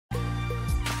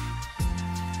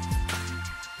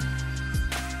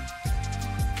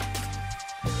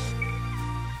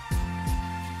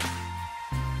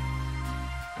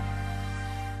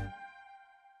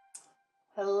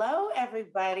Hello,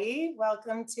 everybody.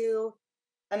 Welcome to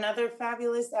another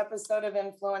fabulous episode of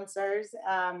Influencers.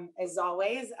 As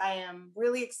always, I am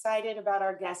really excited about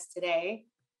our guest today.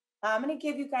 I'm going to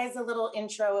give you guys a little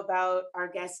intro about our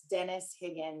guest, Dennis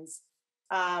Higgins,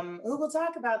 who will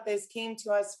talk about this, came to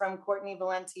us from Courteney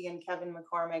Valenti and Kevin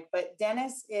McCormick. But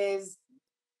Dennis is,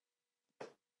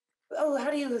 how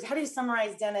do you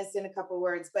summarize Dennis in a couple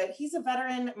words? But he's a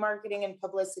veteran marketing and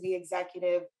publicity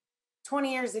executive,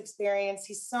 20 years experience.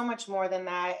 He's so much more than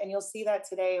that. And you'll see that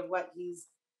today of what he's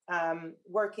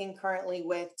working currently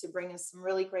with to bring us some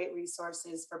really great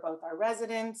resources for both our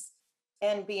residents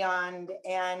and beyond.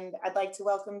 And I'd like to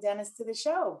welcome Dennis to the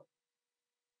show.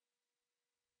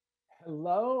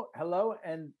 Hello,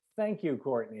 and thank you,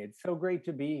 Courtney. It's so great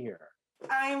to be here.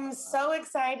 I'm so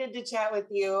excited to chat with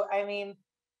you. I mean,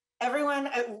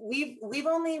 everyone, we've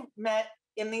only met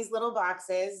in these little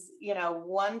boxes,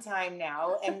 one time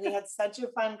now, and we had such a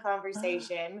fun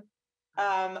conversation.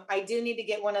 I do need to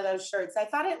get one of those shirts. I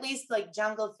thought at least like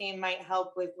jungle theme might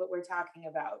help with what we're talking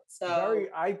about. So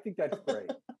I think that's great.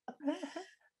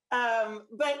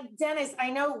 But Dennis, I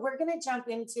know we're going to jump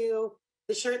into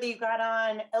the shirt that you got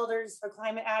on, Elders for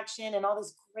Climate Action, and all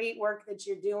this great work that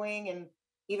you're doing, and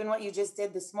even what you just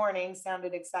did this morning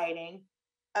sounded exciting.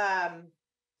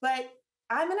 But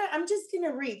I'm just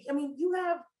gonna read. I mean, you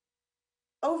have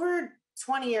over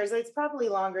 20 years. It's probably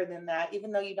longer than that,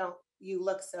 even though you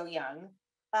look so young.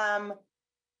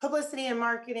 Publicity and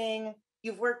marketing.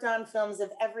 You've worked on films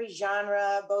of every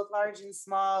genre, both large and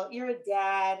small. You're a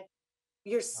dad.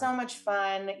 You're so much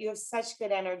fun. You have such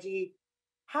good energy.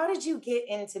 How did you get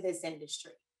into this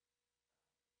industry?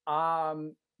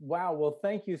 Wow. Well,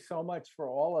 thank you so much for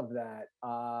all of that.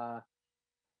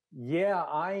 Yeah,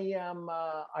 I am.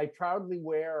 I proudly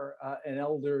wear an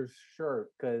Elders shirt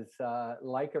because,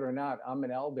 like it or not, I'm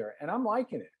an Elder, and I'm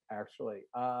liking it actually.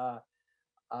 I'm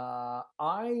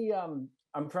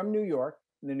from New York,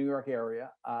 the New York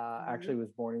area. Actually,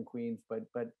 was born in Queens,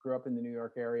 but grew up in the New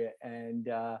York area, and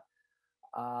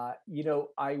I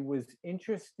was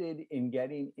interested in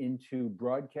getting into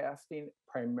broadcasting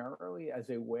primarily as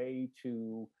a way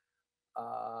to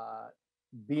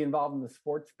be involved in the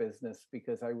sports business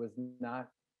because I was not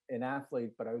an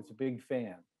athlete, but I was a big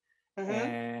fan.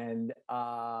 And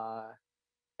I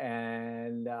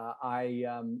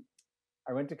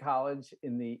went to college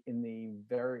in the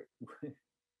very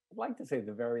I'd like to say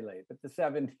the very late, but the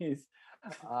 70s.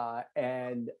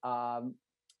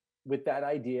 With that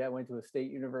idea, I went to a state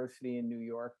university in New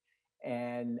York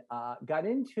and got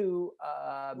into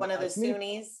one of the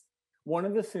SUNYs. One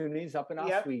of the SUNYs up in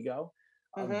Oswego.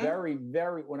 Very,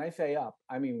 very, when I say up,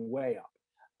 I mean way up.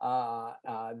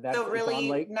 That's so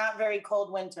really not very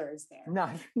cold winters there.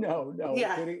 No.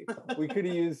 Yeah. We could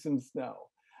have used some snow.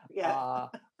 Yeah.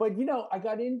 But, I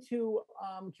got into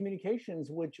communications,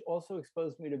 which also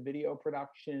exposed me to video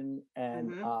production.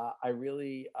 And I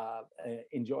really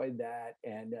enjoyed that.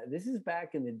 And this is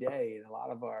back in the day. And a lot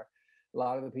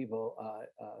of the people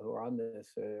who are on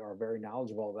this are very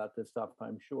knowledgeable about this stuff,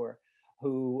 I'm sure.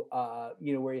 Who,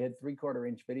 where you had 3/4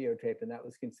 inch videotape, and that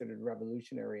was considered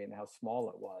revolutionary in how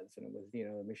small it was. And it was,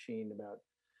 a machine about,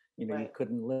 you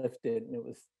couldn't lift it, and it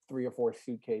was 3 or 4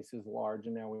 suitcases large.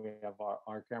 And now we have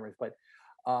our cameras. But,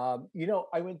 I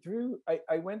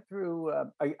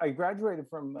graduated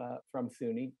from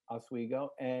SUNY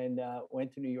Oswego and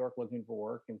went to New York looking for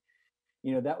work. And,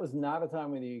 that was not a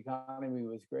time when the economy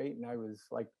was great. And I was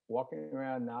like walking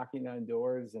around, knocking on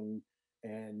doors and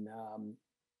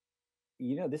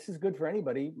this is good for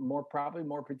anybody, probably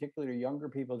more particularly younger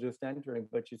people just entering,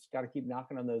 but you just got to keep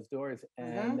knocking on those doors.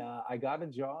 And I got a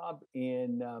job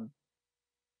in,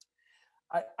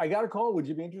 I got a call, would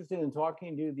you be interested in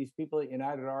talking to these people at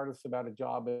United Artists about a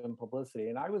job in publicity?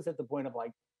 And I was at the point of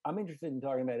like, I'm interested in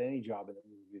talking about any job in the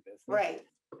movie business. Right.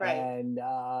 And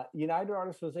United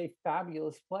Artists was a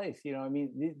fabulous place.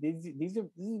 This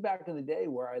is back in the day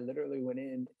where I literally went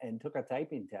in and took a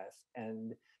typing test,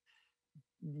 and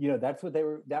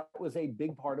that was a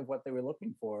big part of what they were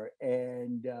looking for.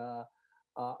 And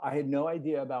I had no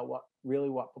idea about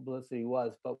what publicity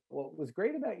was. But what was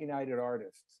great about United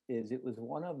Artists is it was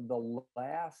one of the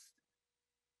last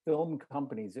film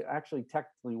companies. It actually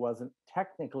technically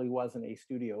wasn't a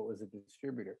studio, it was a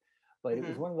distributor. But it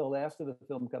was one of the last of the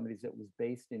film companies that was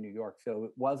based in New York. So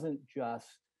it wasn't just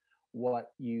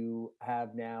what you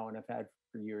have now and have had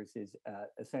for years is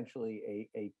essentially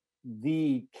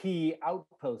the key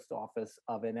outpost office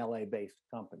of an LA-based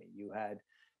company. You had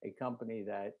a company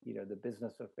that the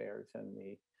business affairs and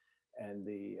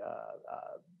the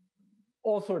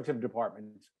all sorts of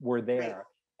departments were there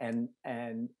and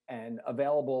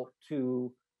available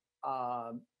to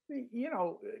you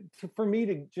know, for me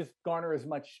to just garner as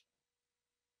much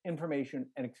information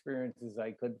and experience as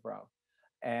I could from.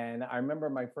 And I remember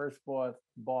my first boss,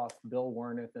 Bill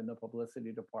Wernick in the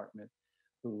publicity department,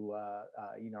 who,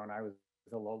 you know, and I was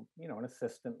a little, you know, an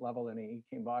assistant level, and he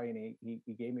came by and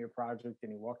he gave me a project,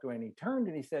 and he walked away and he turned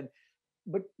and he said,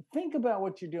 "But think about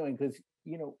what you're doing, because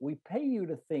you know we pay you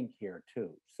to think here too."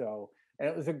 So, and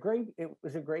it was a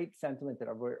great sentiment that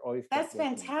I've always kept That's with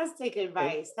me. fantastic It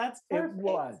advice. That's it perfect.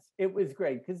 was. It was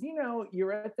great because you know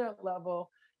you're at that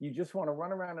level. You just want to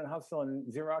run around and hustle and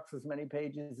Xerox as many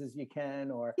pages as you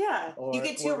can, Yeah, you or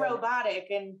get too whatever. robotic,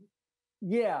 and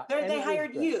Yeah, and they it was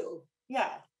hired great. you.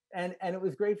 Yeah. And it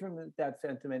was great from that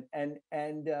sentiment. And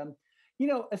you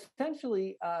know,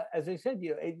 essentially, as I said,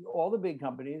 you know, all the big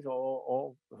companies,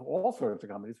 all sorts of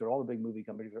companies, but all the big movie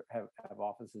companies have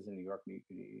offices in New York.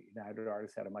 United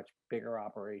Artists had a much bigger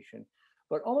operation,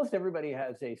 but almost everybody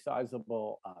has a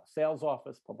sizable sales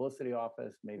office, publicity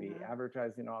office, maybe Mhm.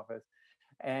 advertising office.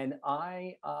 And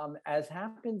as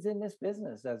happens in this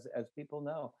business, as people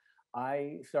know,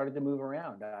 I started to move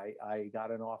around. I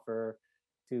got an offer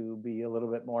to be a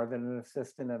little bit more than an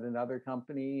assistant at another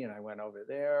company, and I went over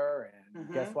there.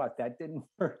 And guess Mhm. what? That didn't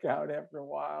work out after a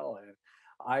while, and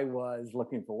I was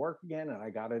looking for work again, and I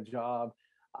got a job.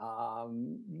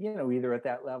 You know, either at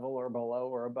that level or below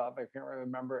or above. I can't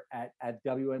remember at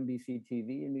WNBC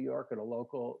TV in New York at the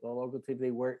local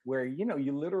TV where you know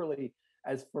you literally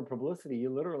as for publicity, you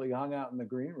literally hung out in the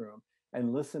green room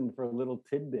and listened for little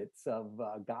tidbits of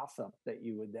gossip that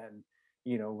you would then,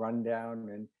 you know, run down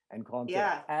and call and say,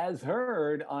 Yeah. as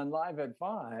heard on Live at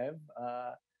Five.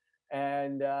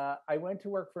 And I went to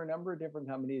work for a number of different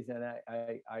companies, and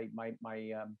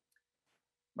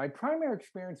my primary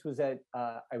experience was I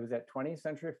was at 20th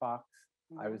Century Fox,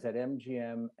 I Mhm. was at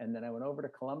MGM, and then I went over to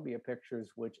Columbia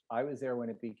Pictures, which I was there when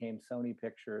it became Sony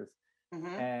Pictures. Mhm.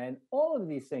 And all of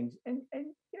these things, and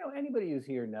you know, anybody who's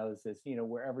here knows this, you know,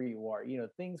 wherever you are, you know,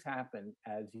 things happen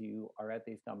as you are at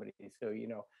these companies. So, you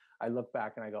know, I look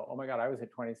back and I go, oh my God, I was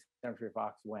at 20th Century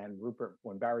Fox when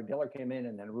Barry Diller came in,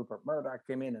 and then Rupert Murdoch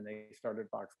came in, and they started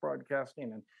Fox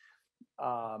Broadcasting.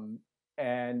 Um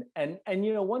and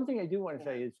you know, one thing I do want to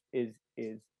Yeah. say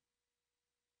is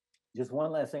just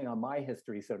one last thing on my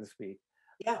history, so to speak.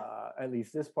 Yeah. At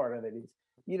least this part of it is,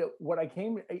 you know,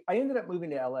 I ended up moving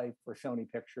to LA for Sony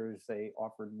Pictures. They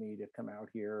offered me to come out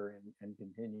here and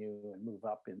continue and move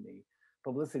up in the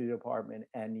publicity department.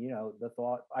 And, you know, the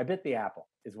thought, I bit the apple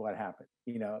is what happened.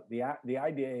 You know, the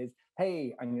idea is,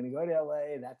 hey, I'm going to go to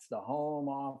LA. That's the home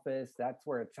office. That's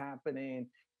where it's happening.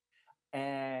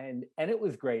 And it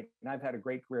was great, and I've had a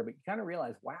great career, but you kind of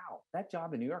realize, wow, that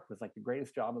job in New York was like the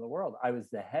greatest job in the world. I was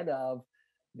the head of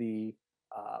the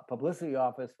publicity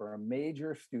office for a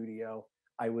major studio.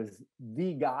 I was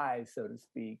the guy, so to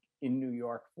speak, in New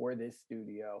York for this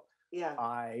studio. Yeah.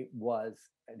 I was,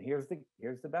 and here's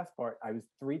the best part, I was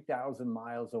 3,000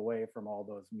 miles away from all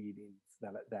those meetings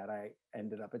that I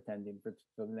ended up attending for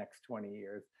the next 20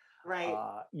 years. Right.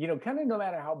 You know, kind of no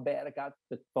matter how bad it got,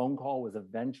 the phone call was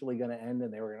eventually going to end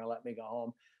and they were going to let me go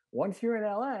home. Once you're in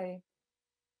LA,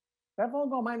 that phone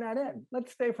call might not end.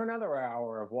 Let's stay for another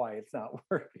hour of why it's not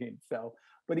working. So,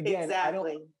 but again,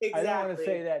 Exactly. I don't want to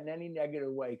say Exactly. that in any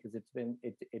negative way, because it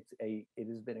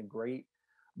has been a great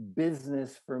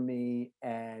business for me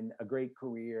and a great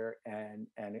career, and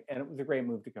it was a great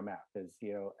move to come out, because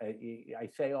you know I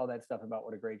say all that stuff about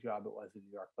what a great job it was in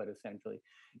New York, but essentially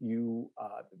you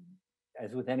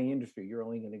as with any industry, you're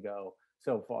only going to go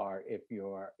so far if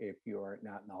you're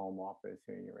not in the home office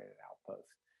or you're in an outpost.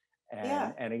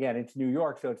 Yeah. And again, it's New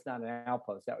York, so it's not an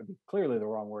outpost. That would be clearly the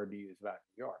wrong word to use about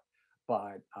New York.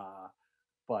 But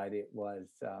but And it was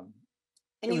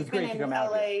you've been great to in come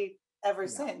out here. LA ever Yeah.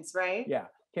 since, right? Yeah,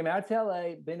 came out to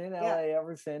LA, been in Yeah. LA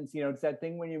ever since. You know, it's that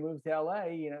thing when you move to LA,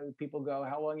 you know, people go,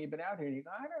 how long you been out here? And you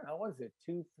go, I don't know, what is it,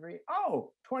 2, 3?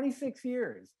 Oh, 26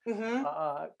 years.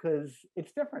 Mhm. Because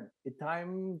it's different.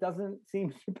 Time doesn't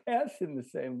seem to pass in the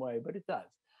same way, but it does.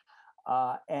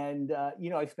 You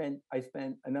know, I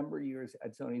spent a number of years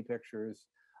at Sony Pictures,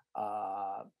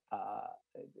 uh, uh,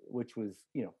 which was,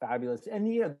 you know, fabulous.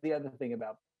 And you know, the other thing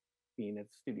about being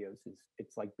at studios is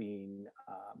it's like being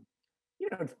you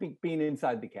know, it's being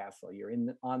inside the castle. You're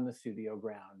on the studio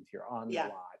grounds. You're on the Yeah.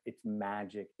 lot. It's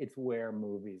magic. It's where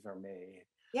movies are made.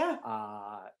 Yeah.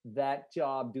 That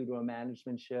job, due to a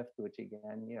management shift, which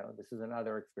again, you know, this is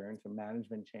another experience, a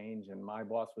management change, and my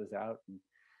boss was out, and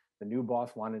the new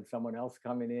boss wanted someone else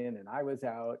coming in, and I was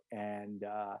out, and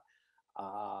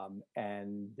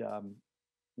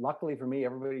luckily for me,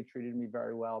 everybody treated me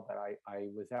very well. But I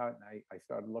was out, and I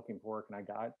started looking for work, and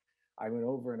I went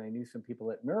over and I knew some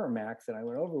people at Miramax, and I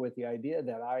went over with the idea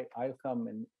that I'll come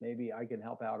and maybe I can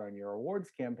help out on your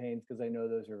awards campaigns, because I know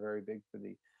those are very big for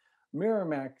the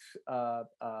Miramax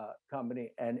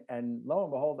company. And lo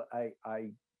and behold,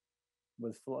 I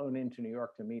was flown into New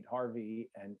York to meet Harvey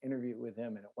and interview with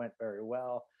him, and it went very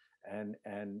well. And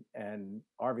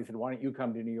Harvey said, "Why don't you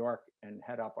come to New York and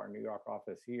head up our New York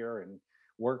office here and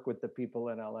work with the people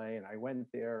in LA?" And I went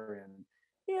there, and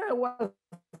yeah, it wasn't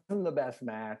the best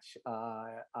match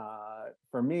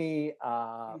for me,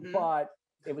 but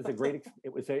it was a great,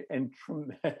 it was a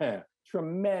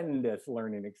tremendous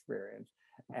learning experience.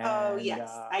 Oh And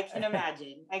yes, I can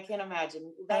imagine. I can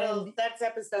imagine. and That's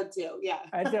episode 2. Yeah.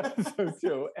 that's episode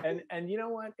 2. And you know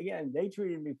what? Again, they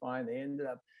treated me fine. They ended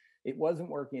up, it wasn't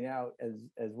working out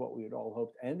as what we had all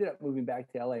hoped. I ended up moving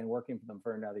back to LA and working for them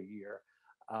for another year,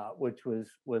 which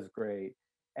was great.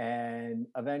 And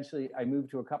eventually, I moved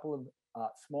to a couple of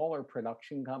smaller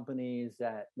production companies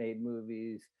that made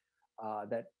movies,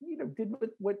 that did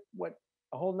what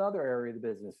a whole nother area of the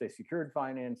business. They secured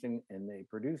financing and they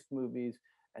produced movies,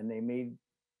 and they made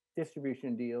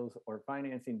distribution deals or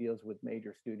financing deals with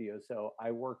major studios. So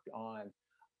I worked on,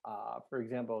 for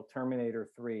example, Terminator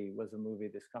 3 was a movie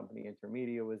this company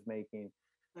Intermedia was making.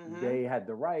 They had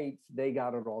the rights, they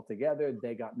got it all together.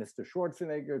 They got Mr.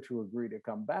 Schwarzenegger to agree to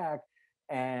come back.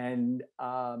 And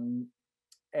that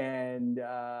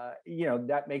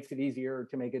makes it easier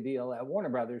to make a deal at Warner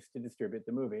Brothers to distribute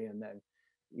the movie. And then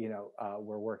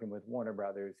we're working with Warner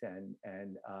Brothers, and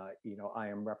I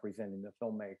am representing the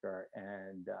filmmaker,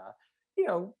 and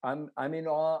I'm in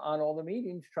on all the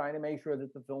meetings trying to make sure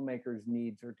that the filmmaker's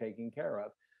needs are taken care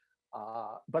of.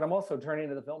 But I'm also turning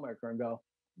to the filmmaker and go,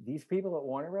 these people at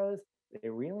Warner Bros., they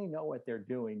really know what they're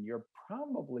doing. You're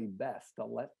probably best to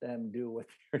let them do what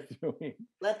they're doing.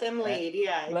 Let them lead.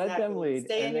 Yeah, let exactly. them lead.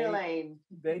 Stay in your lane.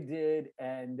 They did,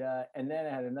 and then I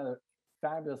had another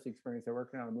fabulous experience. I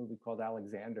worked on a movie called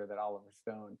Alexander that Oliver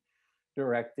Stone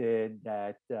directed.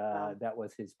 That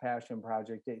was his passion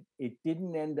project. It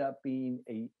didn't end up being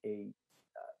a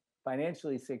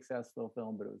financially successful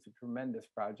film, but it was a tremendous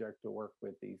project to work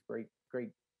with these great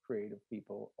creative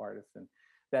people, artists, and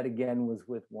that again was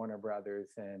with Warner Brothers.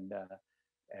 And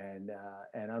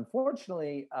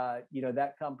unfortunately,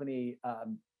 that company,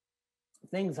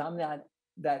 things I'm not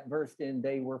that versed in,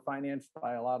 they were financed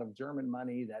by a lot of German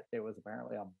money. That there was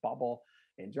apparently a bubble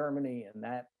in Germany, and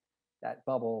that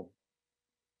bubble,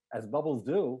 as bubbles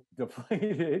do,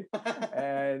 deflated.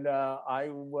 And I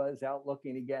was out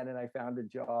looking again, and I found a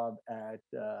job at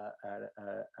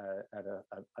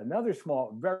another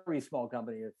very small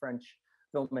company, a French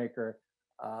filmmaker.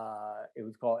 It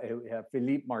was called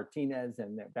Philippe Martinez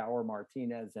and Bauer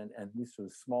Martinez, and this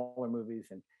was smaller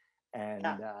movies, and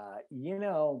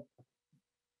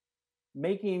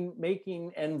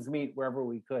making ends meet wherever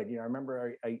we could. I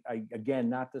remember I again,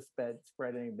 not to spread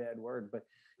any bad word, but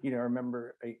I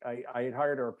remember I had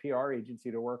hired our PR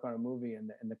agency to work on a movie,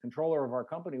 and the controller of our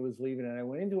company was leaving, and I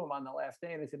went into him on the last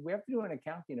day and I said, "We have to do an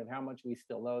accounting of how much we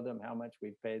still owe them, how much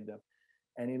we've paid them."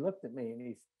 And he looked at me and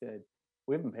he said,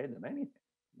 "We haven't paid them anything."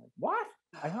 I'm like, "What?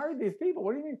 I hired these people.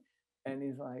 What do you mean?" And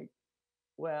he's like,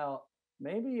 "Well,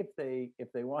 maybe if they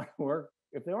want to work,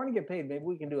 if they want to get paid, maybe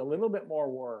we can do a little bit more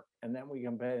work and then we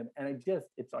can pay them." And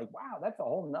it's like, wow, that's a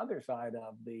whole nother side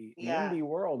of the indie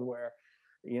world where,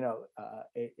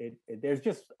 there's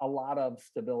just a lot of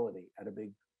stability at a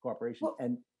big corporation. Well,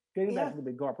 and getting back to the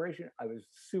big corporation, I was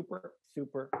super,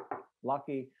 super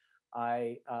lucky.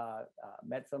 I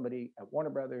met somebody at Warner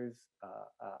Brothers,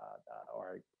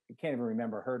 or I can't even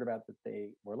remember, heard about that they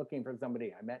were looking for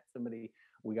somebody. I met somebody,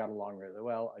 we got along really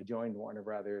well. I joined Warner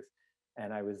Brothers,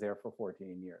 and I was there for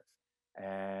 14 years.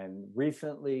 And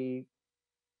recently,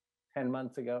 10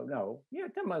 months ago,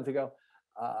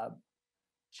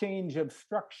 change of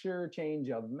structure, change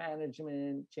of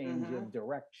management, change of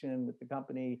direction with the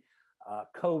company.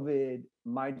 COVID,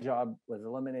 my job was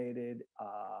eliminated.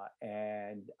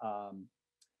 And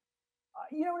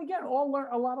again, a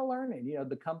lot of learning.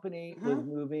 The company was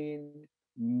moving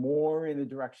more in the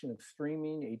direction of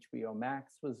streaming. HBO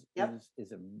Max is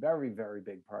a very, very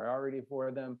big priority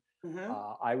for them.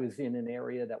 I was in an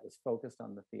area that was focused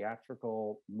on the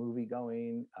theatrical movie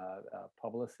going,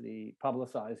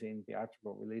 publicizing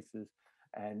theatrical releases,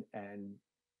 and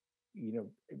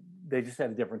they just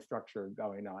had a different structure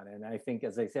going on. And I think,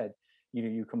 as I said,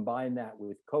 you combine that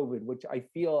with COVID, which I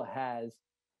feel has,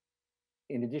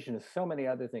 in addition to so many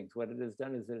other things, what it has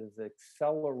done is it has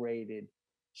accelerated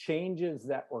changes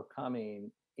that were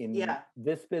coming in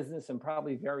this business and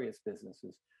probably various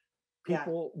businesses.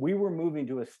 We were moving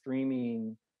to a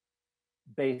streaming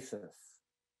basis.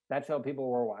 That's how people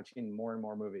were watching more and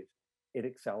more movies. it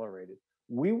accelerated.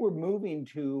 We were moving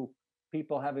to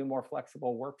people having more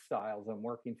flexible work styles and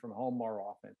working from home more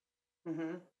often.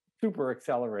 Mhm. Super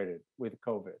accelerated with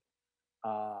COVID.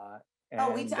 Uh,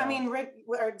 Oh, and I mean, Rick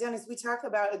or Dennis, we talk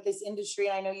about this industry.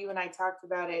 I know you and I talked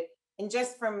about it, and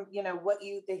just from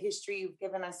the history you've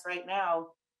given us right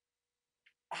now,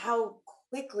 how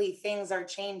quickly things are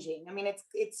changing. I mean,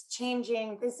 it's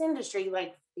changing this industry,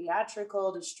 like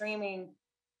theatrical to streaming,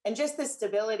 and just the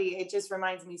stability. It just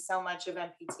reminds me so much of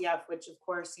MPTF, which of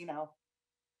course,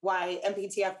 why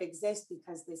MPTF exists,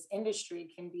 because this industry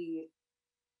can be,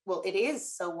 well, it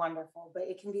is so wonderful, but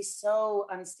it can be so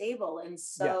unstable and yes,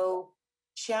 so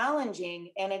challenging,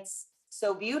 and it's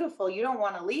so beautiful. You don't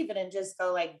want to leave it and just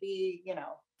go like be,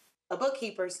 a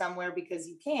bookkeeper somewhere because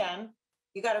you can.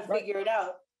 You got to right. figure it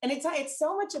out. And it's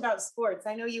so much about sports.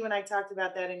 I know you and I talked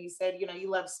about that, and you said, you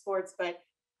love sports, but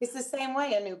it's the same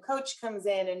way. A new coach comes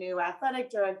in, a new athletic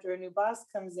director, a new boss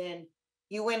comes in.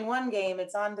 You win one game,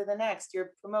 it's on to the next.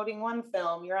 You're promoting one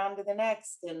film, you're on to the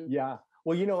next. And Yeah.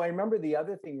 Well, I remember the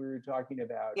other thing we were talking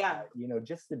about, yeah,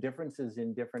 just the differences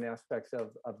in different aspects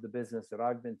of the business that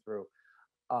I've been through.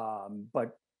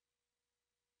 But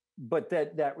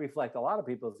that reflect a lot of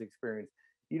people's experience.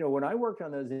 When I worked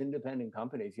on those independent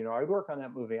companies, I'd work on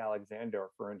that movie Alexander,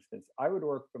 for instance. I would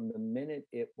work from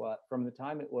the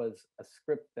time it was a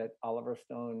script that Oliver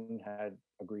Stone had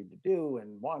agreed to do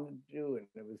and wanted to do,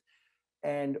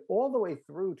 and all the way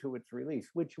through to its release,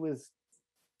 which was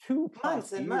two plus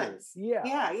months and years. months. Yeah.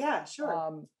 Yeah, yeah,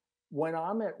 sure. When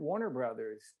I'm at Warner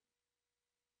Brothers,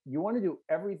 you want to do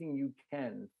everything you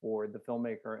can for the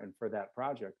filmmaker and for that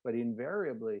project, but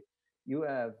invariably you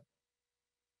have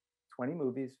 20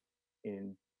 movies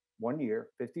in 1 year,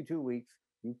 52 weeks.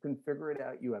 You can figure it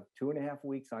out. You have 2.5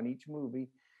 weeks on each movie.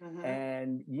 Hmm.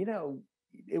 And,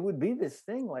 it would be this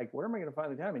thing like, where am I going to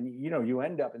find the time? And, you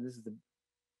end up, and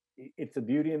it's the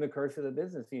beauty and the curse of the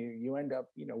business. You end up,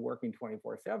 working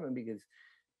 24/7 because,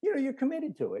 you're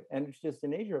committed to it, and it's just the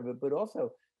nature of it. But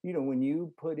also, when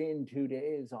you put in 2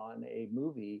 days on a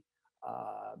movie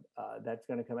that's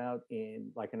going to come out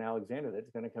in, like an Alexander, that's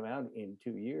going to come out in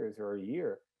 2 years or a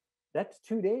year, that's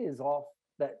 2 days off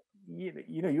that, you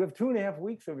have 2.5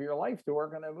 weeks of your life to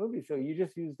work on that movie. So you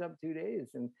just used up 2 days.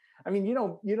 And I mean, you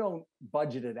don't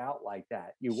budget it out like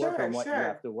that. You work on Sure, what you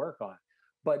have sure. to work on.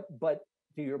 But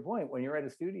to your point, when you're at a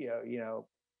studio,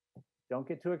 don't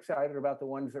get too excited about the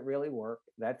ones that really work.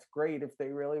 That's great if they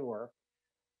really work,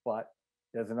 but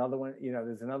there's another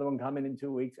one coming in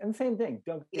 2 weeks. And same thing,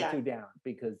 don't get Yeah, too down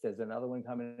because there's another one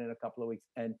coming in a couple of weeks.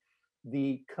 And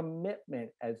the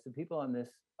commitment, as the people on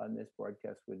this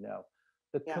broadcast would know,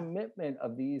 the yeah. commitment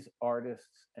of these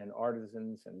artists and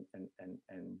artisans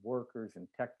and workers and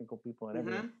technical people and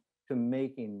everything Hmm. to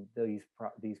making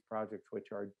these projects,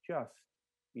 which are just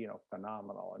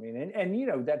phenomenal. I mean,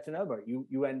 and that's another.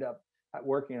 You end up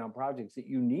working on projects that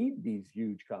you need these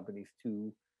huge companies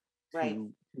Right.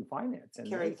 to finance To and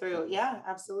carry make, through. because Yeah, you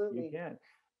absolutely. can.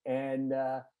 And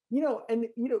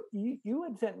you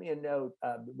had sent me a note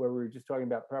where we were just talking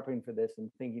about prepping for this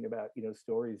and thinking about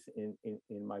stories in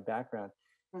my background.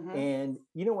 Hmm. And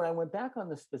when I went back on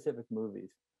the specific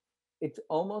movies, it's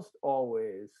almost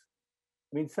always,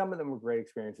 I mean, some of them were great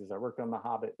experiences. I worked on the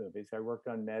Hobbit movies. I worked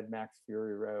on Mad Max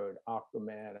Fury Road,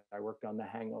 Aquaman. I worked on The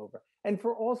Hangover. And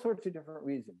for all sorts of different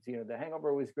reasons. The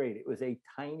Hangover was great. It was a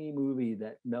tiny movie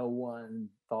that no one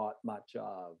thought much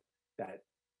of, that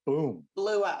boom,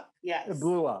 Blew up. it Yes.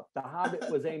 blew up. The Hobbit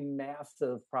was a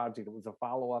massive project. It was a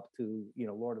follow-up to,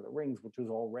 Lord of the Rings, which was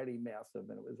already massive,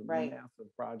 and it was a Right.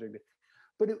 massive project.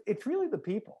 But it's really the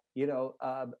people,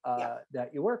 Yeah.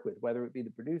 that you work with, whether it be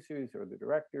the producers or the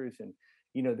directors, and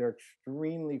they're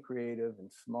extremely creative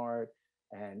and smart,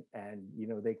 and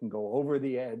they can go over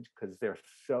the edge because they're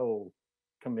so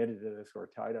committed to this or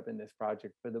tied up in this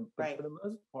project. But for Right. the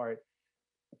most part,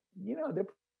 they're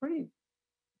pretty,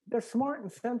 they're smart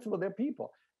and sensible. They're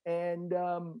people, and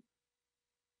I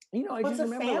Well, it's just a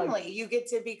remember, like, family. You get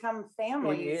to become it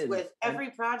families is, with every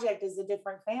project is a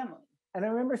different family. and I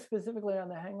remember specifically on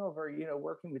The Hangover,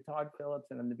 working with Todd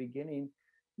Phillips, and in the beginning,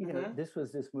 Hmm. this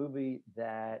was this movie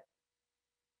that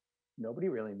nobody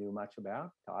really knew much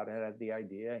about. Todd had the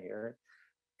idea here,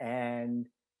 and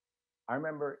I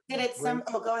remember Did it bring.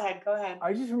 oh, go ahead. Go ahead.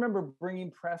 I just remember bringing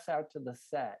press out to the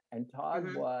set, and Todd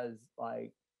Hmm. was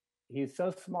like, he's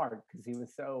so smart because he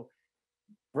was so,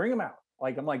 bring him out.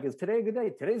 Like, I'm like, is today a good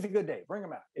day? Today's a good day. Bring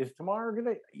him out. Is tomorrow a good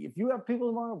day? If you have people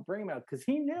tomorrow, bring him out, because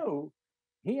he knew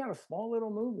he had a small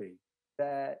little movie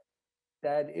that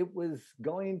it was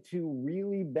going to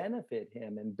really benefit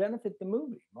him and benefit the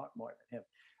movie more than him.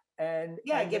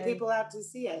 Yeah, and get then people out to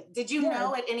see it. Did you yeah,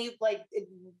 know at any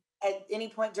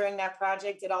point during that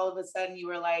project that all of a sudden you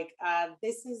were like,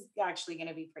 this is actually going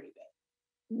to be pretty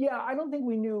yeah, I don't think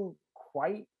we knew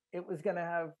quite it was going to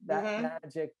have big? that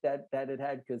magic that it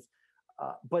had, because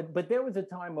but there was a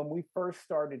time when we first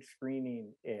started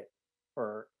screening it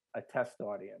for a test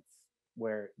audience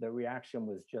where the reaction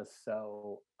was just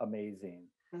so amazing.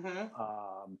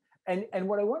 Mm-hmm. And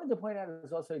what I wanted to point out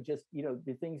is also just,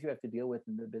 the things you have to deal with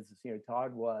in the business.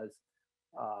 Todd was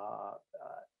uh,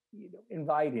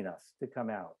 inviting us to come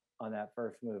out on that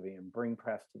first movie and bring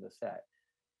press to the set.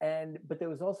 But there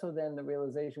was also then the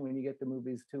realization when you get to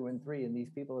movies 2 and 3, and these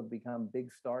people have become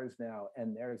big stars now,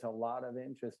 and there's a lot of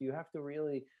interest. You have to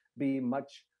really be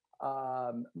much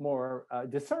more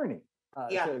discerning,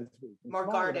 Yeah, so to speak, and more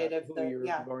smart guarded about of who the, you're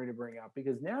yeah. going to bring out,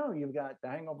 because now you've got The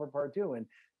Hangover Part 2, and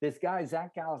this guy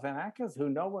Zach Galifianakis, who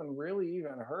no one really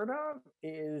even heard of,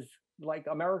 is like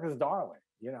America's darling,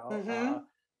 Mm-hmm. The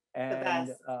and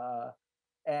best.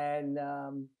 and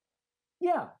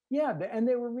yeah, and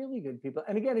they were really good people.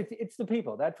 And again, it's the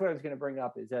people. That's what I was going to bring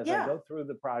up. Is as I Yeah. go through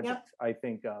the Yep. projects, I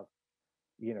think of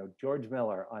George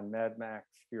Miller on Mad Max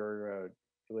Fury Road.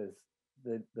 It was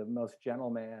the most gentle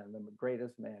man, the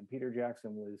greatest man. Peter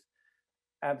Jackson was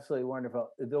absolutely wonderful.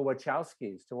 The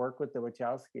Wachowskis, to work with the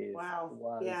Wachowskis Wow.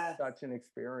 was Yeah. such an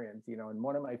experience. And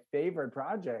one of my favorite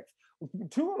projects,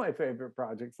 two of my favorite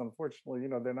projects, unfortunately,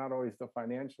 they're not always the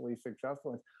financially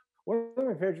successful ones. One of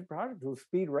my favorite projects was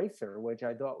Speed Racer, which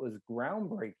I thought was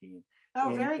groundbreaking Oh,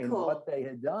 in very cool. what they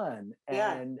had done,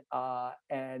 Yeah. and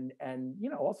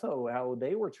also how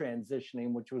they were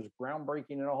transitioning, which was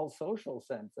groundbreaking in a whole social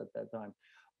sense at that time.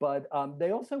 But they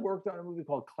also worked on a movie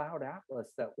called Cloud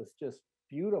Atlas that was just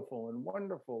beautiful and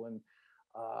wonderful. And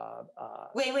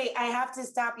Wait, I have to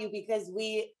stop you because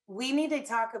we need to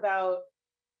talk about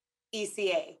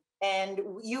ECA. And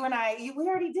you and I, we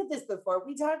already did this before.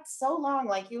 We talked so long,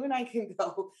 like you and I can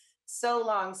go so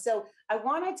long. So I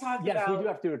want to talk yes, about. we do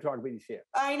have to talk about ECA.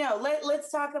 I know.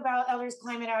 Let's talk about Elders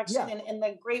Climate Action Yeah. and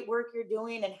the great work you're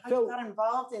doing and how you got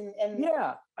involved. And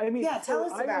yeah, I mean, yeah, tell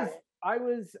us about it. I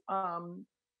was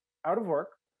out of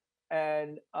work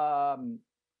and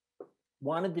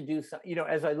wanted to do something.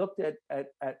 As I looked at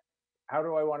how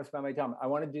do I want to spend my time, I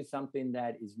want to do something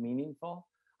that is meaningful.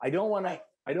 I don't want to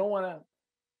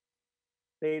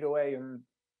fade away and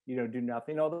do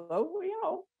nothing.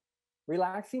 Although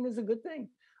relaxing is a good thing.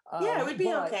 Yeah, it would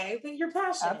be okay, but you're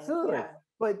passionate. Absolutely. Yeah.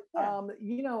 But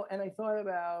and I thought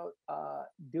about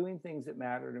doing things that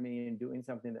matter to me and doing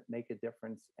something that make a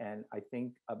difference. And I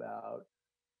think about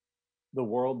the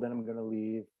world that I'm going to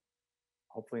leave,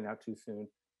 hopefully not too soon,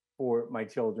 for my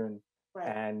children,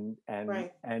 right.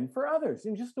 and for others,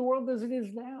 and just the world as it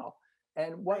is now.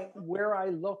 And where I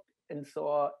looked and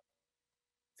saw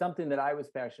something that I was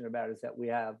passionate about is that we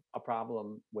have a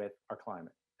problem with our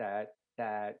climate, that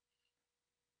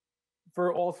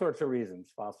for all sorts of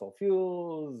reasons, fossil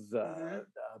fuels,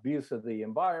 abuse of the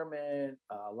environment,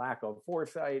 lack of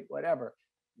foresight, whatever,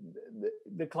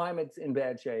 the climate's in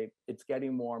bad shape. It's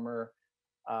getting warmer,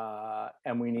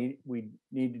 and we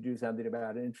need to do something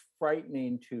about it. It's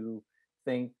frightening to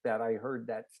think that I heard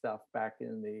that stuff back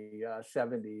in the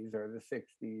 70s or the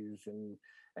 60s,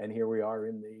 and here we are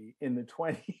in the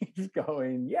 20s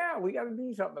going, yeah, we got to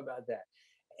do something about that.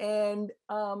 And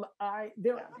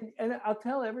and I'll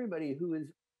tell everybody who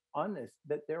is on this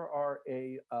that there are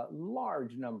a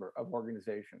large number of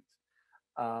organizations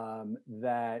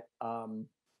that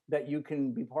you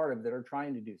can be part of that are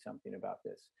trying to do something about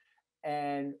this.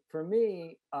 And for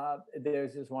me,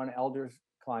 there's this one, Elders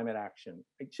Climate Action.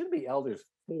 It should be Elders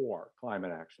for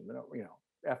Climate Action,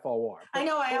 FOR. I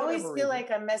know. I always feel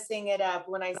like I'm messing it up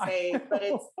when I say, but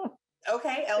it's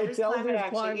okay. Elders Climate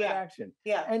Action.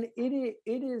 Yeah. And it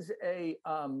is a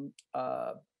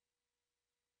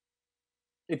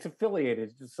it's affiliated,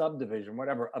 it's a subdivision,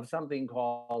 whatever, of something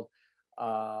called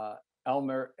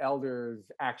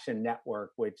Elders Action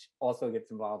Network, which also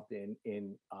gets involved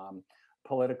in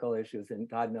political issues. And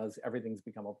God knows everything's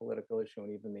become a political issue,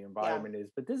 and even the environment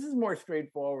is. But this is more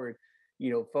straightforward,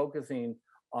 focusing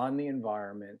on the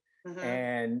environment. Mm-hmm.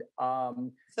 And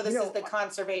so this is the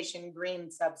conservation green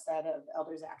subset of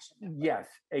Elders Action Network. Yes,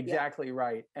 exactly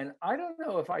right. And I don't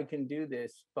know if I can do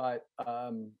this, but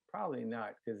probably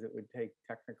not, because it would take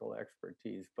technical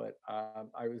expertise. But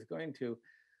I was going to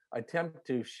attempt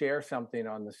to share something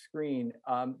on the screen.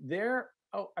 I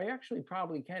actually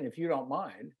probably can, if you don't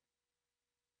mind.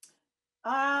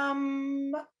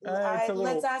 Let's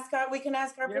ask we can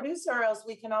ask our producer, or else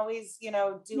we can always, do it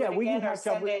again or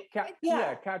send it.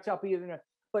 Catch up either.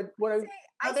 But what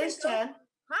there's Jen.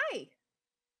 Hi.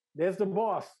 There's the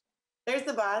boss. There's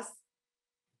the boss.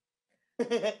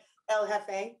 El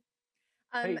Jefe.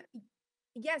 Hey,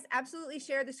 Yes, absolutely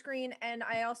share the screen. And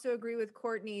I also agree with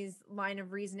Courtney's line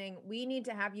of reasoning. We need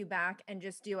to have you back and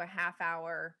just do a half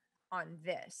hour on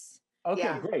this. okay,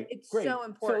 Yeah. great, It's great. so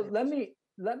important. So let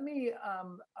me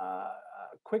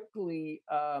quickly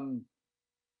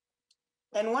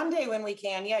And one day when we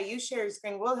can, yeah, you share your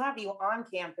screen. We'll have you on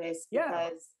campus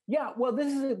because yeah, well,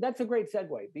 that's a great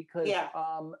segue because Yeah.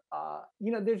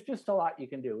 there's just a lot you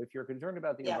can do. If you're concerned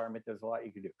about the Yeah. environment, there's a lot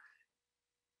you can do.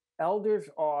 Elders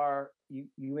are, you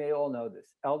may all know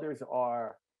this, elders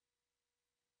are,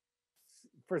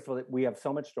 first of all, we have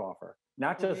so much to offer.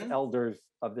 Not just Mhm. elders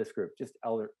of this group, just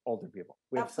older people.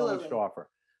 We have so much to Absolutely. offer.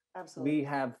 Absolutely. We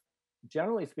have,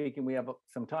 generally speaking, we have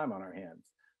some time on our hands.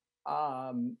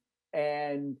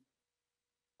 And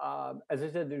as I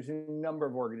said, there's a number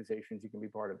of organizations you can be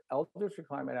part of. Elders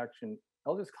Climate Action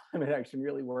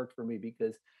really worked for me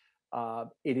because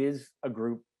it is a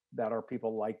group that are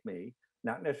people like me,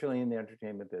 not necessarily in the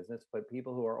entertainment business, but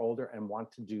people who are older and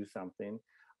want to do something.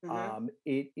 Mhm.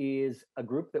 It is a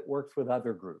group that works with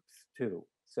other groups too,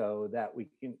 so that we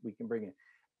can bring in.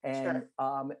 And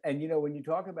Sure. when you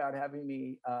talk about having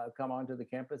me come onto the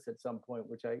campus at some point,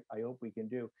 which I hope we can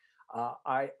do,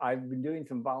 I've been doing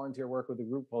some volunteer work with a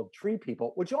group called Tree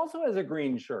People, which also has a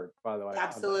green shirt, by the way.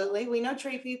 Absolutely. We know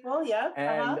tree people. Yep.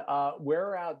 And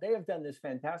we're out. They have done this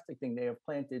fantastic thing. They have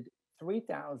planted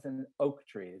 3,000 oak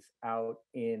trees out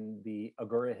in the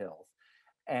Agura Hills,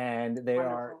 and they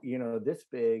are Wonderful. this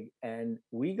big. And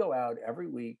we go out every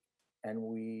week, and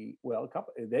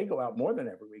they go out more than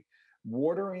every week,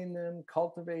 watering them,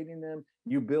 cultivating them.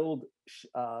 You build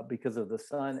because of the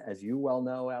sun, as you well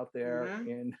know out there Mhm.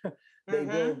 in they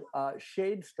Mhm. build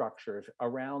shade structures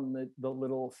around the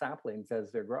little saplings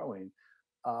as they're growing,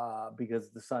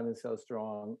 because the sun is so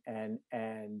strong, and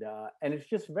it's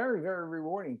just very, very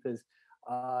rewarding because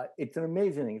it's an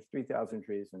amazing thing. It's 3,000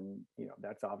 trees, and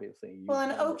that's obviously a huge Well,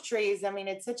 and number. oak trees, I mean,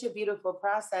 it's such a beautiful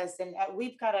process. And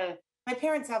we've got my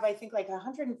parents have, I think, like a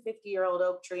 150-year-old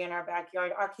oak tree in our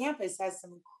backyard. Our campus has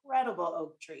some incredible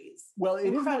oak trees. Well, it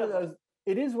is one of Incredible. those.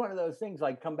 It is one of those things.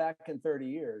 Like, come back in 30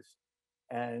 years,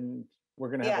 and we're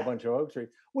going to have a Yeah. bunch of oak trees,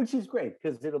 which is great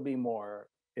because it'll be more.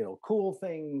 It'll cool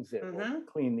things. It will Mhm.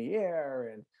 clean the air,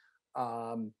 and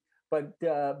but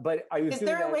I was Is doing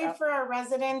there a that. way for our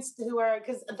residents who are,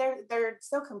 because they're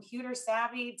so computer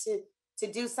savvy to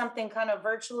do something kind of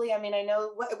virtually? I mean, I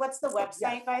know what's the Yes.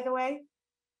 website, by the way?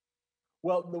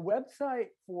 Well, the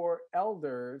website for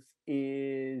elders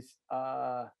is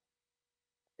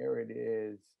here it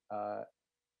is,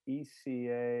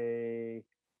 ECA.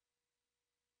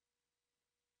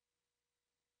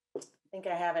 I think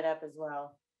I have it up as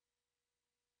well.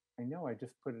 I know I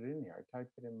just put it in here. I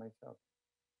typed it in myself.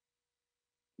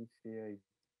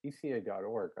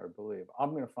 ECA.org, I believe. I'm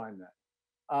going to find that.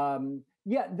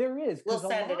 Yeah, there is. We'll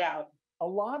send it out. A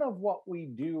lot of what we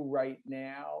do right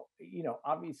now,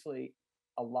 obviously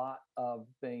a lot of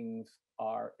things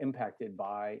are impacted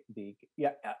by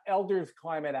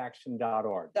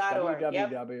eldersclimateaction.org. Yep.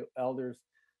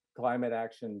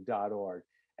 www.eldersclimateaction.org.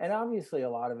 And obviously a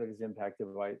lot of it is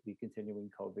impacted by the continuing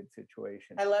COVID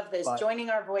situation. I love this. But joining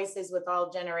our voices with all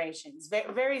generations.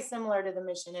 Very similar to the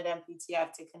mission at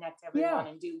MPTF to connect everyone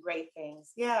and do great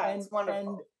things. Yeah, it's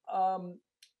wonderful.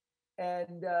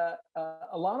 And a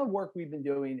lot of work we've been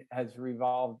doing has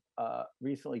revolved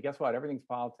recently. Guess what? Everything's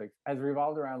politics. Has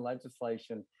revolved around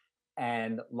legislation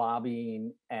and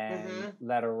lobbying and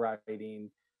letter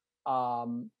writing,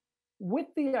 with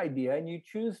the idea. And you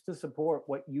choose to support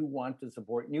what you want to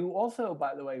support. And you also,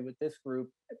 by the way, with this group,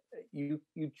 you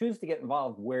choose to get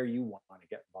involved where you want to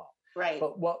get involved. Right.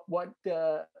 But what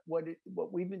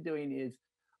we've been doing is,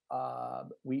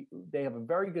 they have a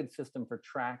very good system for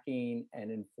tracking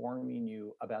and informing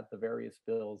you about the various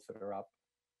bills that are up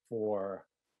for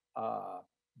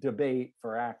debate,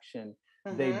 for action.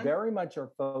 They very much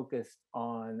are focused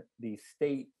on the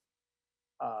state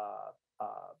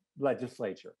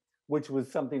legislature, which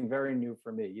was something very new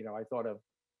for me. I thought of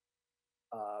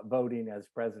voting as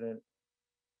president.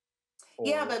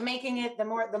 Yeah, but making it the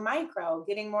micro,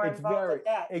 getting more involved with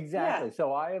that. Exactly. Yeah.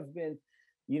 So I have been,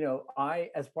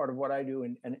 as part of what I do,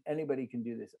 and anybody can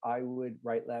do this, I would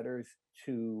write letters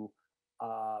to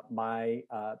my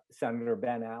Senator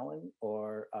Ben Allen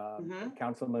or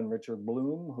Councilman Richard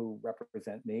Bloom, who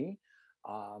represent me,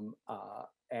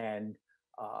 and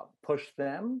push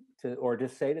them to, or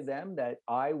just say to them that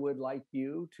I would like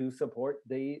you to support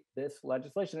this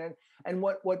legislation. And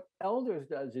what Elders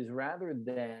does is, rather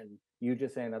than you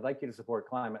just saying, I'd like you to support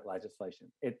climate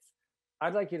legislation, it's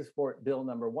I'd like you to support bill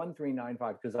number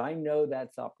 1395 because I know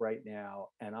that's up right now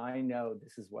and I know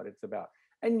this is what it's about.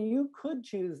 And you could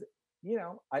choose,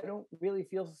 I don't really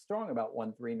feel strong about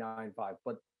 1395,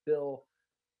 but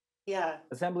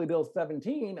Assembly Bill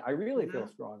 17, I really feel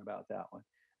strong about that one.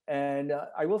 And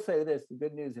I will say this, the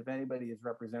good news, if anybody is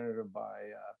represented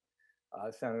by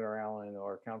Senator Allen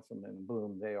or Councilman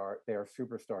Bloom, they are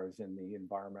superstars in the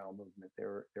environmental movement.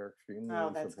 They're extremely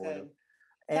supportive. Good.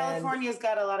 California's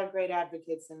got a lot of great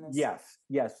advocates in this.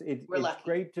 Yes, it's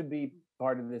great to be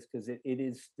part of this because it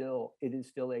is still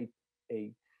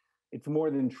it's more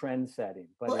than trend setting.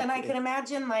 But and I can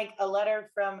imagine like a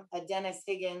letter from a Dennis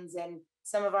Higgins and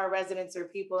some of our residents or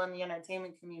people in the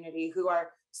entertainment community who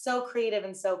are so creative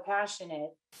and so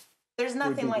passionate. There's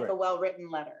nothing like a well-written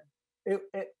letter. It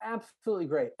absolutely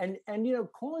great. And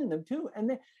calling them too. And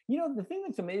the thing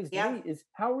that's amazed me is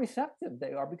how receptive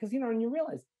they are because, and you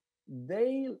realize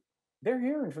they're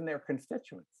hearing from their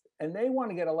constituents and they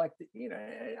want to get elected.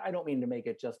 I don't mean to make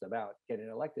it just about getting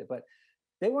elected, but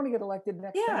they want to get elected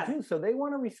next time too. So they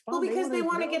want to respond. Well, because they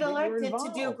want to get elected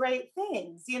to do great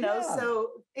things,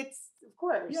 so it's, of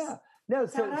course. Yeah. No,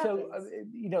 so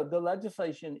the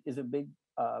legislation is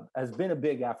has been a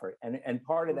big effort. And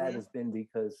part of that has been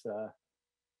because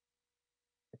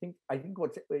I think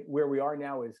where we are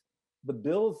now is the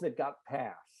bills that got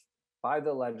passed by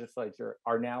the legislature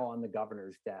are now on the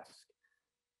governor's desk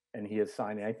and he is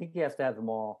signing. I think he has to have them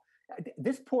all.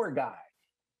 This poor guy,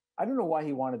 I don't know why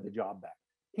he wanted the job back.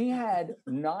 He had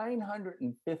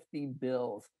 950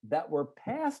 bills that were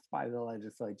passed by the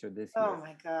legislature this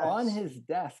year on his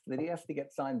desk that he has to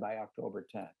get signed by October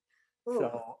 10th. Ooh.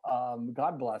 So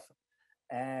God bless him.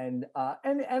 And I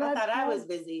thought I was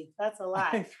busy. That's a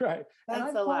lot. That's right.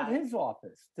 That's a lot. His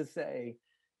office to say,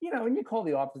 and you call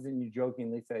the office and you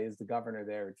jokingly say, "Is the governor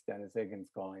there?" It's Dennis Higgins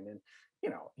calling, and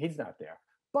he's not there.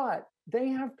 But they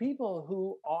have people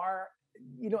who are,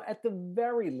 at the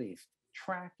very least,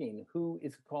 tracking who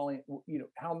is calling,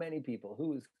 how many people,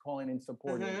 who is calling and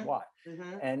supporting what,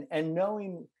 and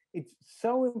knowing it's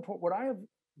so important. What I have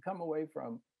come away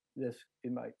from this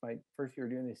in my first year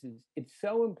doing this is it's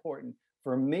so important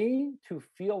for me to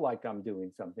feel like I'm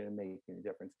doing something and making a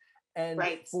difference, and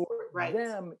for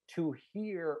them to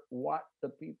hear what the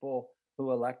people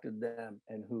who elected them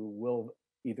and who will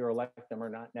either elect them or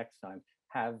not next time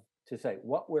have to say,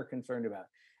 what we're concerned about.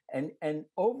 And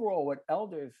overall, what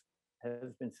Elders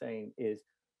has been saying is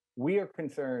we are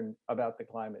concerned about the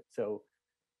climate. So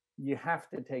you have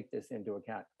to take this into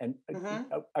account. And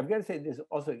I've got to say this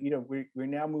also, we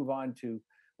now move on to,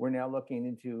 we're now looking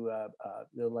into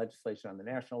the legislation on the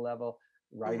national level,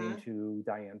 writing to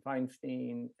Dianne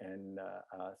Feinstein and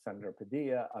Senator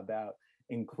Padilla about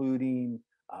including,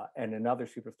 and another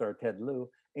superstar, Ted Lieu,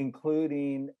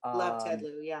 including— Love Ted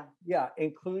Lieu, yeah. Yeah,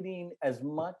 including as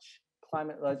much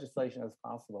climate legislation as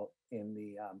possible in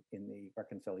the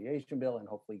reconciliation bill and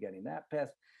hopefully getting that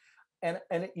passed. And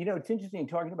it's interesting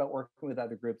talking about working with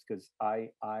other groups because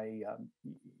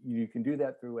you can do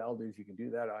that through Elders, you can do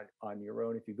that on your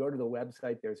own. If you go to the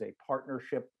website, there's a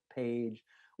partnership page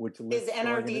which lists— Is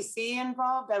NRDC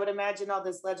involved? I would imagine all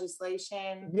this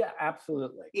legislation. Yeah,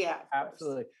 absolutely. Yeah,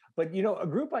 absolutely. But a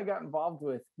group I got involved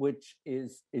with, which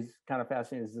is kind of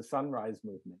fascinating, is the Sunrise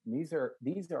Movement. And these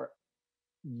are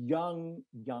young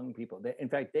people. In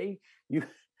fact, you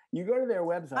go to their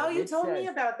website. Oh, you told me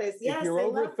about this. Yes, if you're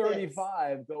over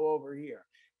 35, go over here.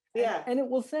 Yeah, and it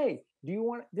will say, "Do you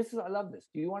want?" I love this.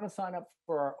 Do you want to sign up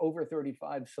for our over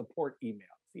 35 support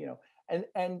emails?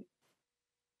 And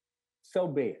so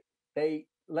be it. They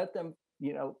let them.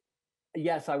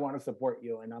 Yes, I want to support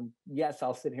you, and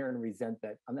I'll sit here and resent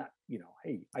that. I'm not.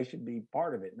 Hey, I should be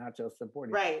part of it, not just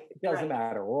supporting. Right. It doesn't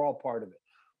matter. We're all part of it.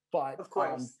 But of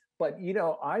course. But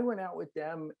I went out with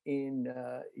them in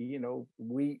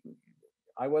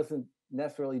I wasn't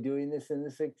necessarily doing this in the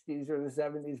 60s or the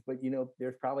 70s, but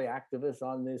there's probably activists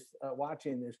on this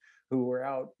watching this who were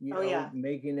out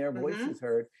making their voices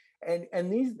heard. And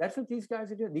that's what these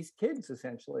guys are doing. These kids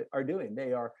essentially are doing.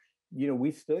 They are,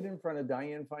 we stood in front of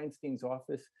Dianne Feinstein's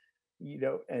office,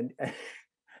 and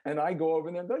I go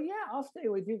over there and go, "Yeah, I'll stay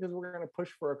with you because we're going to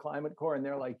push for a climate core." And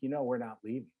they're like, "We're not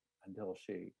leaving until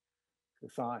she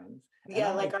signs."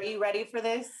 Yeah, like, are you ready for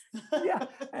this? Yeah.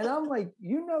 And I'm like,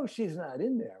 she's not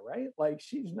in there, right? Like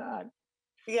she's not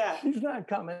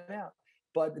coming out.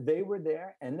 But they were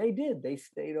there and they did. They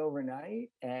stayed overnight.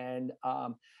 And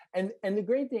the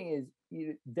great thing is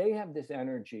they have this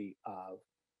energy of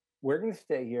we're going to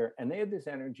stay here. And they had this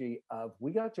energy of,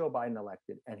 we got Joe Biden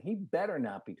elected, and he better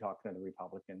not be talking to the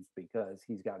Republicans because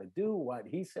he's got to do what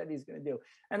he said he's going to do.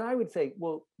 And I would say,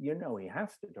 well, you know, he has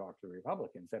to talk to the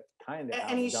Republicans. That's kind of how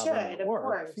And he the government should, of works.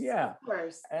 course. Yeah. Of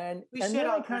course. And We and should then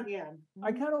all,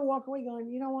 I kind of walk away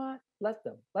going, you know what? Let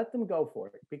them go for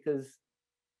it, because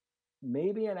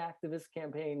maybe an activist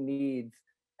campaign needs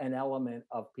an element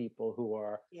of people who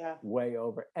are way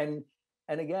over. And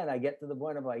again, I get to the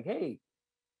point of like, hey,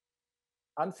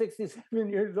 I'm 67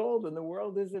 years old, and the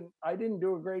world isn't, I didn't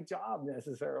do a great job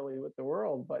necessarily with the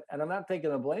world, and I'm not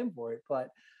taking the blame for it, but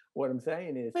what I'm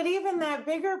saying is. But even that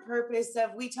bigger purpose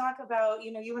of, we talk about,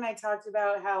 you know, you and I talked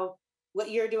about how what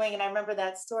you're doing, and I remember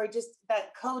that story, just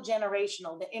that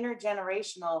co-generational, the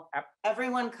intergenerational,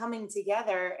 everyone coming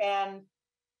together. And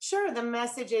sure, the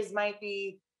messages might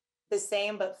be the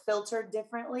same, but filtered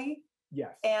differently.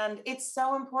 Yes. And it's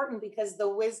so important because the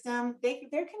wisdom, there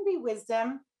can be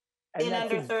wisdom in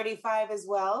under 35 as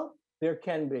well. There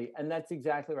can be. And that's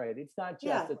exactly right. It's not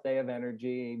just that they have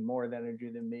energy, more energy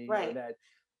than me. Right. Or that.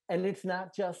 And it's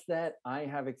not just that I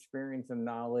have experience and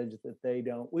knowledge that they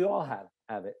don't. We all have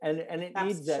it. And it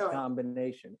needs that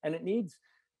combination. And it needs,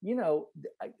 you know,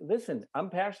 listen, I'm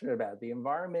passionate about it. The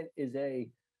environment is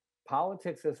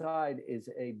politics aside, is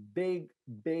a big,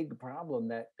 big problem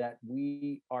that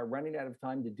we are running out of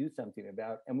time to do something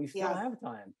about. And we still have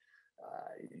time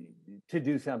to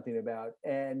do something about.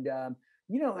 And,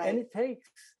 you know, and it takes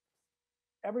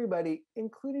everybody,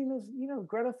 including this, you know,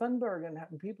 Greta Thunberg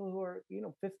and people who are, you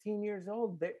know, 15 years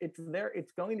old. It's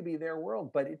going to be their world,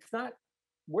 but it's not,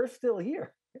 we're still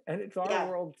here, and it's our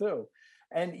world too.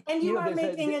 And you are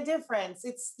making a difference.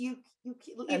 It's you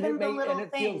even the little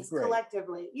things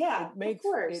collectively. Yeah, it makes, of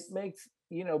course. It makes,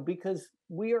 you know, because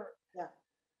we are. Yeah.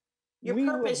 You're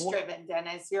purpose driven,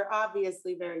 Dennis. You're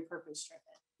obviously very purpose driven.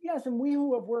 Yes, and we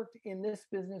who have worked in this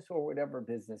business or whatever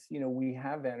business, you know, we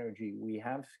have energy, we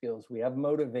have skills, we have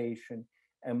motivation,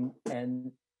 and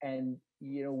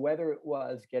you know, whether it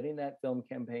was getting that film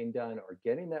campaign done or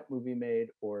getting that movie made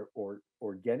or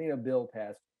getting a bill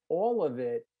passed, all of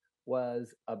it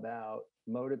was about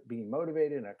being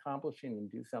motivated and accomplishing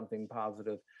and do something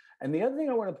positive. And the other thing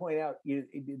I want to point out,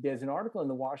 there's an article in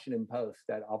the Washington Post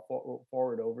that I'll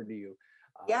forward over to you.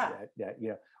 That you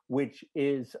know, which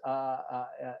is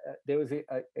there was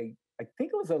I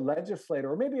think it was a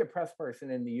legislator or maybe a press person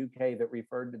in the UK that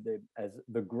referred to them as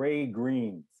the Grey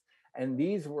Greens, and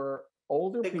these were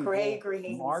older people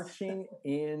marching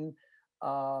in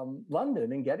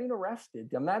London and getting arrested.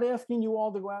 I'm not asking you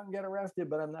all to go out and get arrested,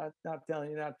 but I'm not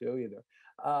telling you not to either.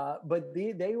 But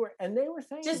they were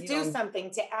saying, just do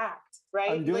something to act,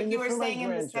 right? Like you were saying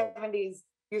in the 70s.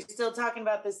 You're still talking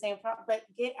about the same problem, but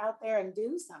get out there and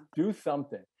do something. Do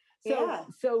something.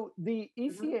 So the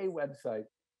ECA website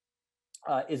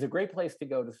is a great place to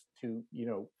go to you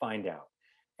know, find out.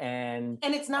 And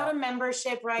it's not a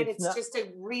membership, right? It's just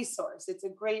a resource. It's a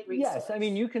great resource. Yes, I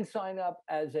mean, you can sign up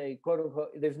as a quote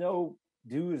unquote. There's no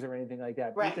dues or anything like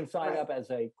that. Right, you can sign up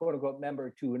as a quote unquote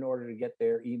member in order to get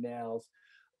their emails.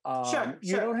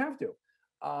 You don't have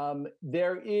to.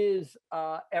 There is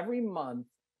every month.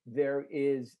 There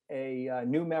is a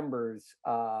new members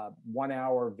 1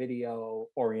 hour video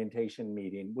orientation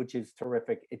meeting, which is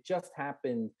terrific. It just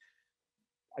happened,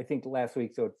 I think, last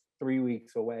week, so it's 3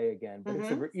 weeks away again. But it's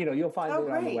you know, you'll find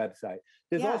it on the website.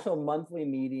 There's also monthly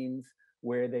meetings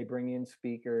where they bring in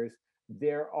speakers.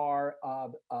 There are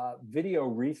video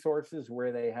resources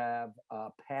where they have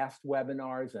past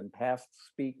webinars and past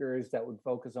speakers that would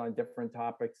focus on different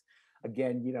topics.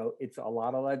 Again, you know, it's a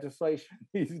lot of legislation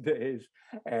these days,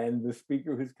 and the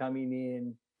speaker who's coming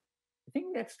in, I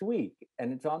think next week,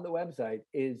 and it's on the website,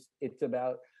 it's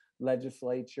about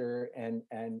legislature and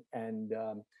that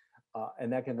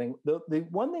kind of thing. The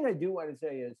one thing I do want to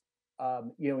say is,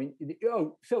 you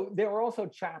know, so there are also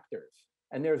chapters,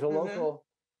 and there's a local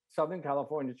Southern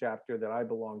California chapter that I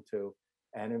belong to,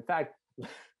 and in fact,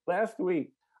 last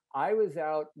week I was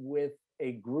out with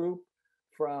a group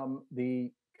from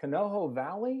the Conejo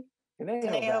Valley,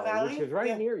 which is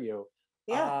right near you.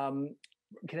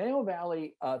 Conejo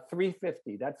Valley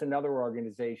 350, that's another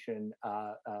organization,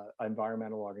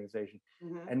 environmental organization.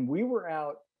 And we were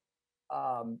out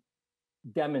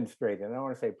demonstrating, I don't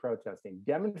want to say protesting,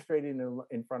 demonstrating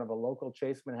in front of a local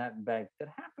Chase Manhattan bank that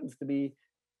happens to be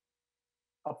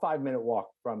a 5-minute walk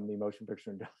from the Motion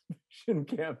Picture and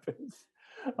Television campus.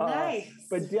 Nice.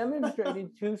 But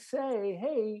demonstrating to say,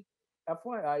 hey,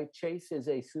 FYI, Chase is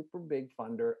a super big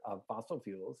funder of fossil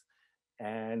fuels,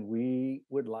 and we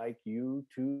would like you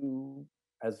to,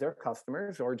 as their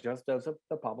customers or just as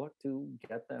the public, to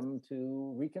get them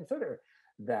to reconsider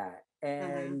that.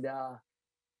 And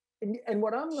And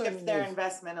what I'm learning shift their is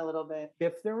investment a little bit.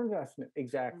 shift their investment,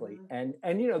 exactly. Mhm.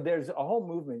 And you know, there's a whole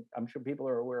movement. I'm sure people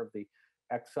are aware of the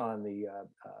Exxon,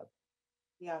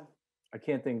 Yeah. I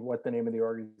can't think what the name of the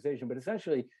organization, but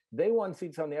essentially they won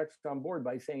seats on the Exxon board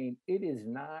by saying it is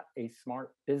not a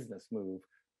smart business move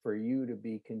for you to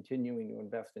be continuing to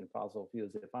invest in fossil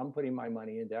fuels. If I'm putting my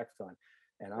money into Exxon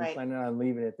and I'm Right. planning on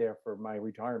leaving it there for my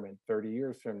retirement 30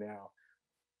 years from now,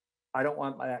 I don't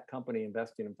want that company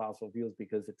investing in fossil fuels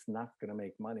because it's not going to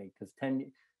make money. Because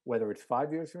whether it's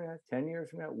 5 years from now, 10 years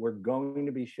from now, we're going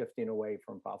to be shifting away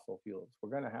from fossil fuels.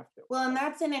 We're going to have to. Well, and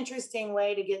that's an interesting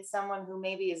way to get someone who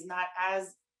maybe is not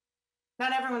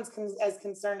everyone's as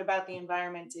concerned about the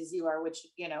environment as you are, which,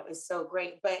 you know, is so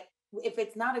great. But if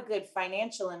it's not a good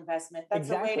financial investment,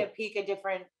 that's a way to pique a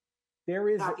different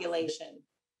population.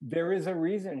 There is a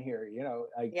reason here, you know,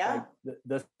 Yeah.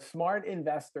 the smart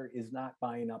investor is not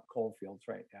buying up coal fields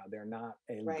right now. They're not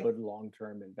a Right. good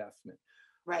long-term investment.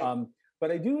 Right. But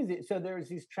I do, so there's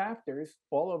these chapters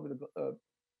all over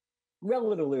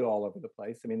relatively all over the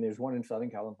place. I mean, there's one in Southern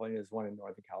California, there's one in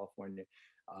Northern California,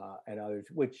 and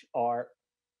others, which are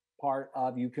part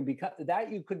of, you could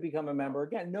become a member.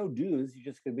 Again, no dues, you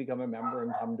just could become a member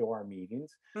and come to our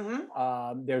meetings.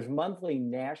 Mhm. There's monthly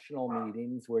national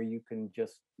meetings where you can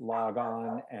just log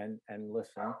on and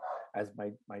listen, as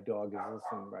my dog is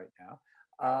listening right now.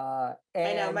 I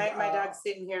know my dog's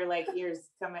sitting here like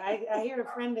ears coming. I hear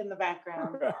a friend in the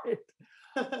background. Right.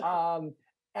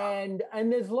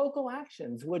 And there's local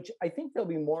actions, which I think there'll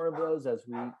be more of those as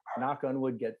we, knock on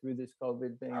wood, get through this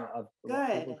COVID thing, of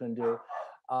what people can do.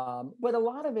 But a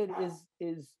lot of it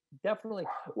is definitely,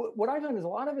 what I found is a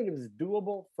lot of it is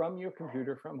doable from your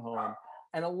computer from home.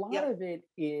 And a lot of it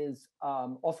is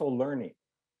also learning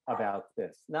about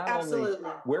this. Not only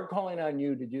we're calling on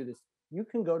you to do this, you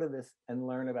can go to this and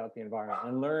learn about the environment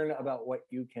and learn about what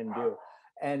you can do.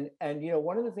 And you know,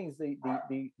 one of the things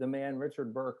the man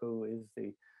Richard Burke, who is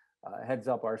the heads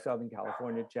up our Southern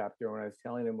California chapter, when I was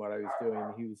telling him what I was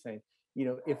doing, he was saying, you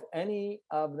know, if any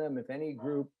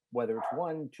group, whether it's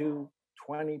 1, 2,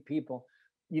 20 people,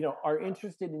 you know, are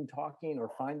interested in talking or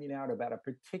finding out about a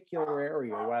particular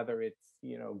area, whether it's,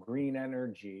 you know, green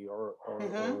energy or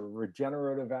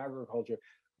regenerative agriculture,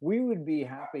 we would be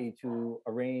happy to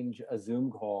arrange a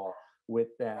Zoom call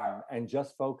with them and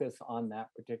just focus on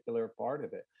that particular part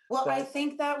of it. Well, I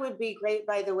think that would be great,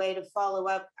 by the way, to follow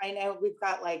up. I know we've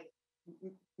got like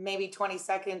maybe 20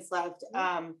 seconds left,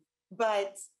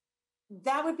 but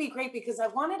that would be great because I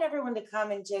wanted everyone to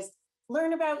come and just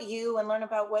learn about you and learn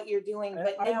about what you're doing.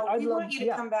 But now we want you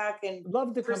to come back and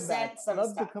present some stuff.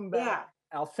 Love to come back.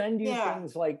 Yeah. I'll send you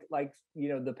things like, you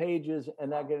know, the pages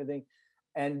and that kind of thing.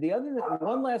 And the other,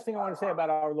 one last thing I want to say about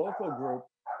our local group.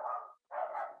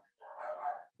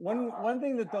 One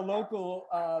thing that the local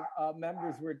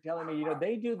members were telling me, you know,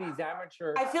 they do these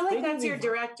amateur. I feel like that's your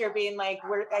director being like,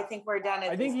 I think we're done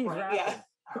at this point. Yeah.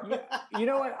 You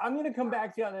know what? I'm going to come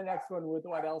back to you on the next one with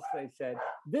what else they said.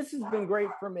 This has been great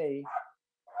for me.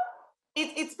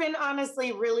 It's been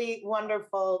honestly really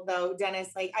wonderful, though, Dennis.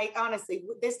 Like, I honestly,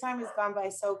 this time has gone by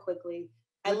so quickly.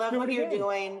 I love what you're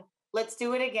doing. Let's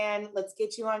do it again. Let's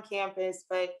get you on campus.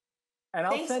 But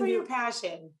thanks for your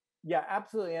passion. Yeah,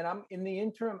 absolutely. And I'm in the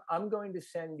interim, I'm going to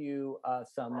send you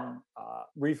some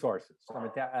resources,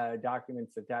 some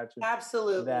documents, attachments.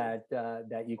 Absolutely.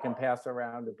 That you can pass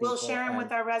around to people. We'll share them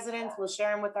with our residents. We'll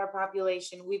share them with our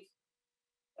population. We've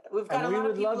got a lot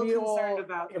of people concerned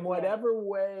about in whatever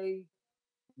way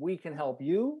we can help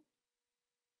you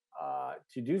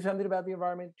to do something about the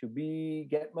environment, to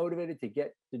get motivated, to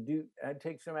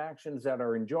take some actions that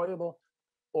are enjoyable,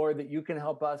 or that you can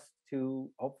help us to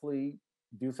hopefully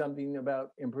do something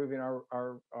about improving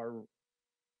our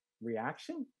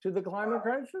reaction to the climate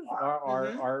crisis.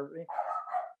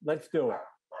 Let's do it.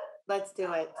 Let's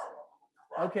do it.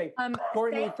 Okay.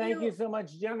 Courtney, thank you so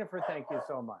much. Jennifer, thank you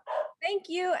so much. Thank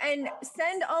you. And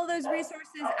send all those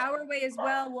resources our way as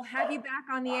well. We'll have you back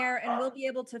on the air and we'll be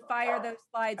able to fire those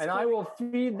slides. And I will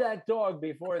feed that dog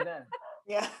before then.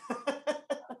 Yeah.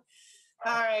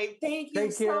 All right. Thank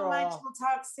you so much. We'll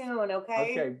talk soon.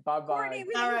 Okay. Okay. Bye-bye. Courtney,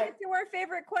 we didn't get to our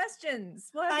favorite questions.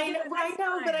 I know,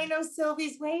 but I know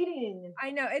Sylvie's waiting.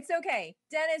 I know. It's okay.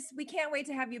 Dennis, we can't wait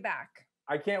to have you back.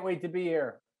 I can't wait to be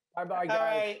here. Bye-bye, guys. All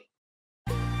right.